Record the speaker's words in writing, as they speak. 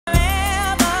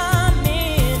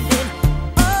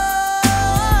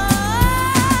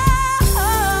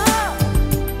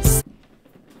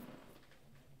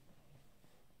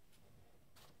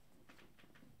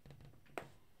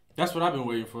That's what I've been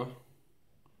waiting for.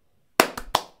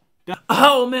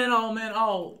 Oh man, oh man,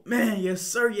 oh man, yes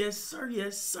sir, yes sir,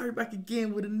 yes sir. Back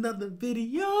again with another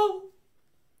video.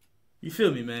 You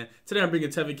feel me, man? Today I'm bringing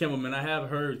Tevin Campbell, man. I have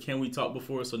heard Can We Talk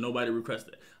before, so nobody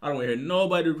requested it. I don't want to hear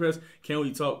nobody request Can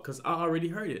We Talk because I already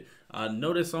heard it. I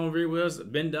know that song very well. It's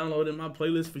been downloaded in my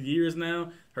playlist for years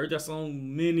now. Heard that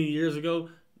song many years ago.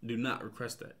 Do not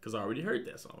request that because I already heard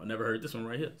that song. I never heard this one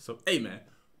right here. So, hey, man.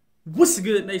 What's the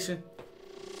good, nation?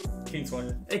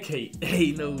 KingTwon16,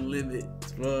 aka No Limit.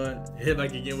 Twon. Here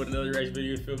back again with another reaction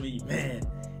video. You feel me? Man.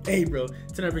 Hey, bro.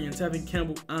 Tonight I'm bringing Tevin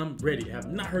Campbell. I'm ready. I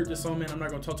have not heard this song, man. I'm not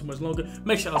going to talk too much longer.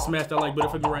 Make sure y'all smash that like button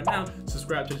for me right now.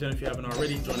 Subscribe to the channel if you haven't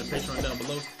already. Join the Patreon down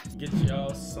below. Get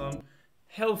y'all some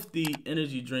healthy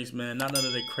energy drinks, man. Not none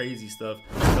of that crazy stuff.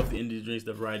 Healthy energy drinks,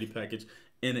 the variety package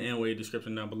in the N-way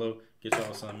description down below. Get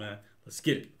y'all some, man. Let's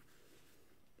get it.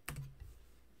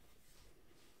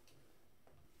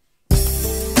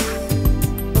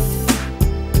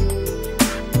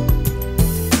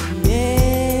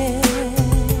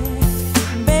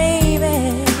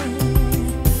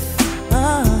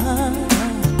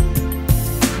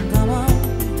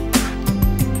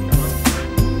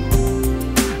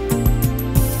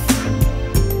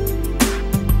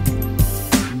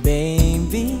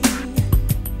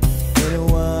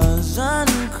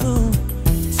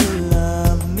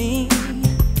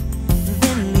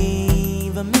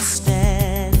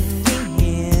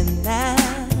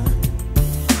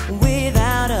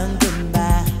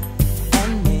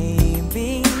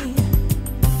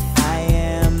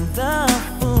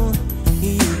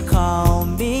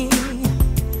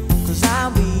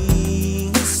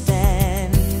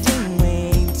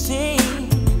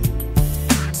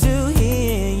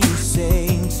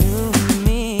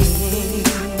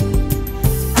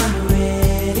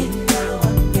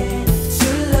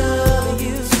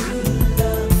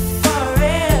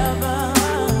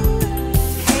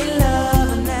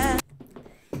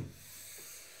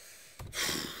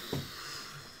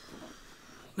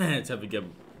 Man, Tevin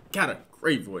Campbell got a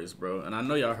great voice, bro. And I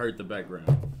know y'all heard the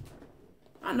background.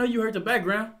 I know you heard the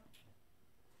background.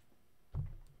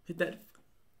 Hit that.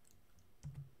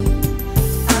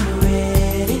 I'm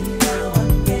ready, now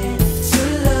I'm ready to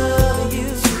love you,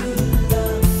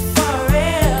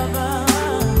 forever.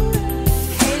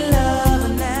 Hey, love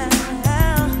now,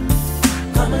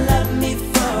 come and love me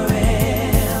forevermore.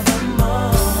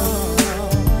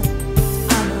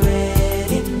 I'm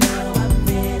ready, now I'm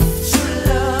ready to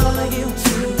love you,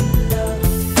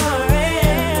 forever.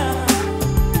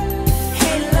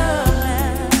 Hey, love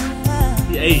now,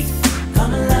 hey.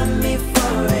 Come and love me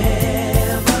forevermore.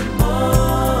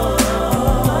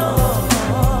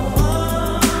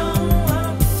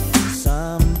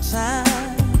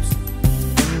 Sometimes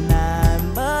when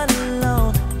I'm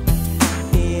alone, I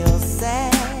feel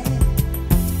sad.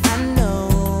 I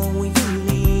know you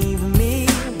leave me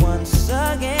once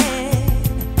again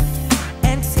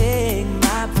and take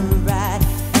my pride.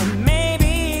 And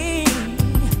maybe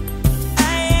I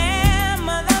am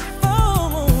the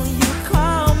fool you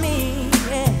call me.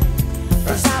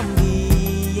 'Cause I'll be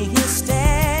here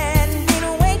standing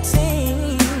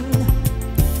waiting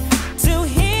to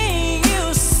hear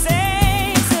you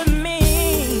say to me,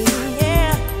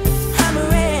 yeah, I'm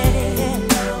ready,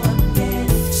 I'm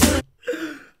ready to.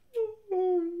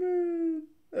 Oh man,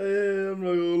 hey, I'm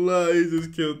not gonna lie, he just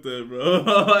killed that, bro.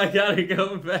 I gotta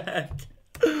go back.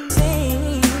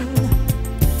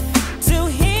 To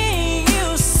hear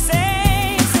you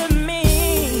say to me,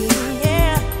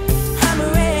 yeah, I'm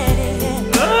ready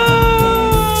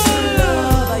to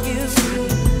love you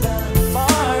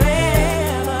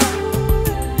forever.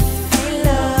 Hey,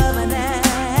 love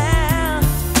now,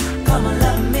 come and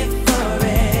love me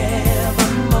forevermore.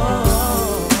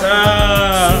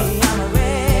 See, I'm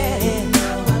ready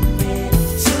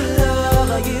to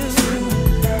love you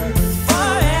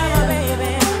forever,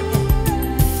 baby.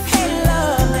 Hey,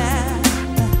 love now,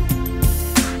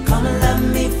 come and love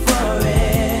me forevermore.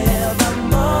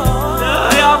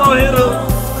 Y'all don't hit them.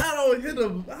 I don't hit the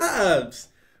vibes.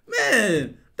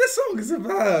 Man, this song is a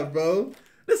vibe, bro.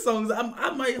 This song's, I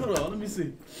might, hold on, let me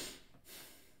see.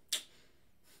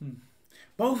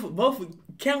 Both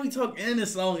Can We Talk and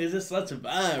this song is just such a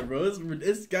vibe, bro.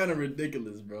 It's kind of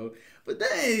ridiculous, bro. But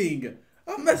dang,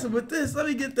 I'm messing with this. Let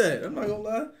me get that. I'm not gonna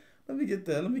lie. Let me get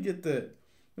that. Let me get that.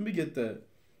 Let me get that.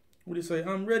 What do you say?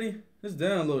 I'm ready. It's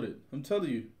downloaded. I'm telling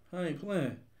you, I ain't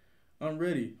playing. I'm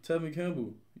ready. Tevin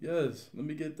Campbell. Yes. Let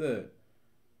me get that.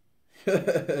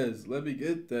 Yes. Let me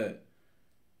get that.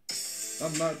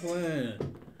 I'm not playing.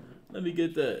 Let me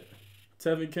get that.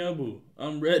 Tevin Campbell,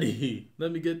 I'm ready.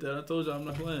 Let me get that. I told you I'm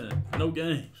not playing. No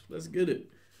games. Let's get it.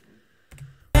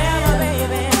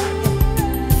 baby.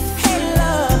 Hey,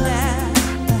 love now.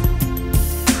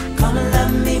 Come and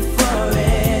love me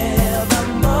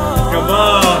forevermore. Come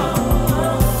on.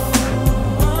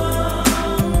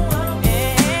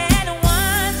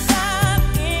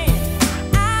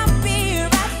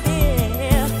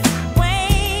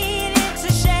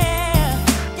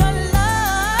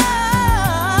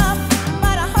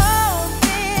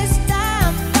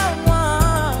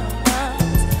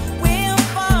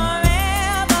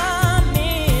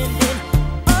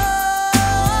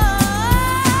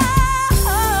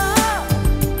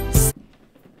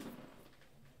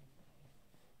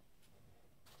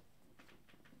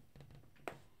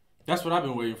 That's what I've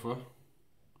been waiting for.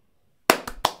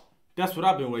 That's what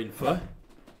I've been waiting for.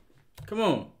 Come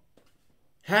on.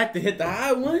 Had to hit the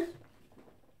high one.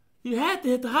 You had to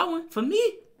hit the high one for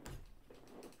me.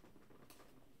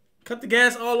 Cut the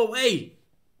gas all the way.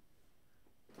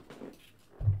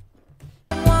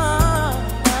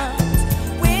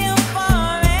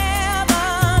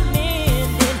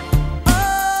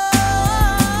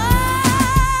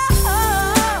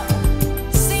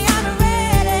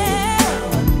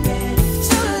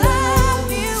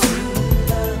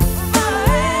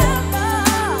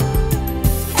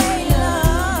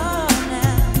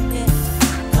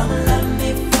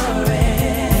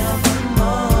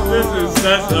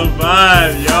 That's a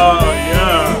vibe, y'all,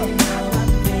 yeah.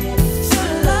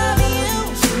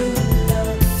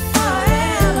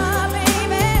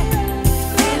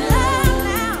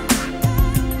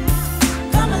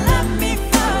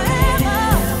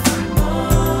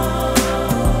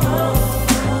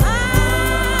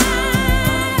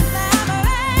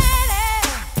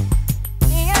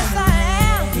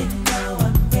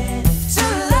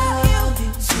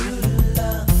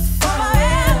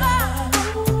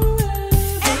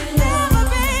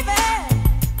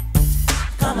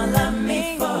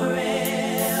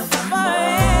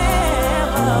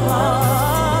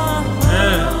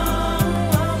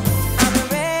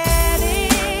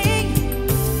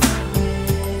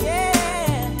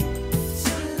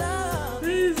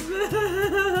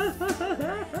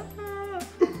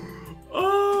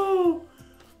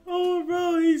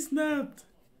 Snapped.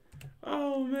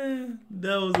 Oh man,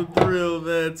 that was a thrill,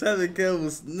 man. Tevin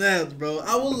Campbell snapped, bro.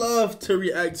 I would love to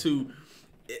react to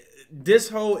this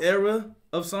whole era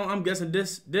of song. I'm guessing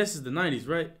this is the 90s,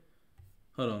 right?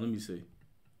 Hold on, let me see.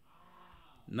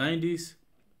 90s.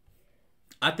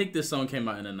 I think this song came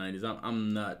out in the 90s.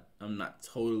 I'm not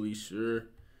totally sure.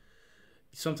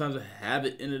 Sometimes I have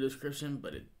it in the description,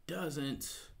 but it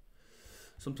doesn't.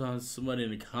 Sometimes somebody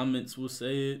in the comments will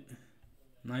say it.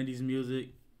 90s music.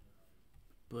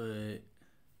 But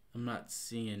I'm not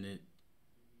seeing it,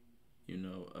 you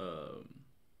know.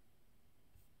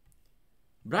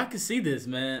 But I can see this,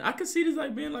 man. I can see this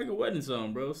like being like a wedding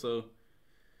song, bro. So,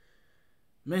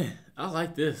 man, I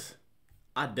like this.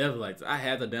 I definitely like this. I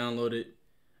had to download it.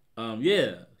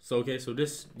 Yeah. So okay. So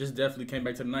this definitely came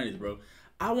back to the 90s, bro.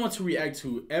 I want to react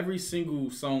to every single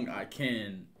song I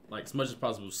can, like as much as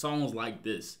possible. Songs like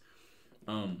this,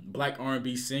 black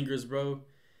R&B singers, bro.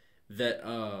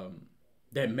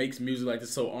 That makes music like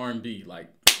this so R&B. Like,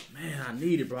 man, I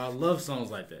need it, bro. I love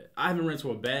songs like that. I haven't run into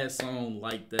a bad song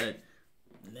like that.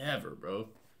 Never, bro.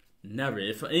 Never.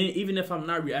 Even if I'm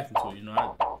not reacting to it,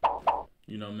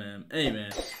 you know, man. Hey,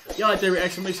 man. Y'all like that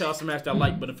reaction? Make sure y'all smash that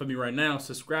like button for me right now.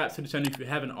 Subscribe to the channel if you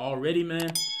haven't already,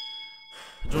 man.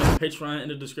 Join the Patreon in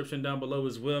the description down below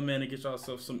as well, man. And get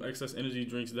yourself some excess energy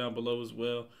drinks down below as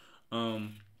well.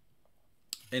 In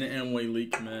an Amway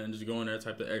leak, man. Just go in there,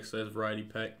 type the excess variety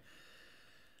pack.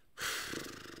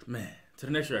 Man, to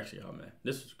the next reaction, y'all, man.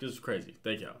 This is crazy.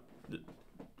 Thank y'all.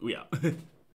 We out.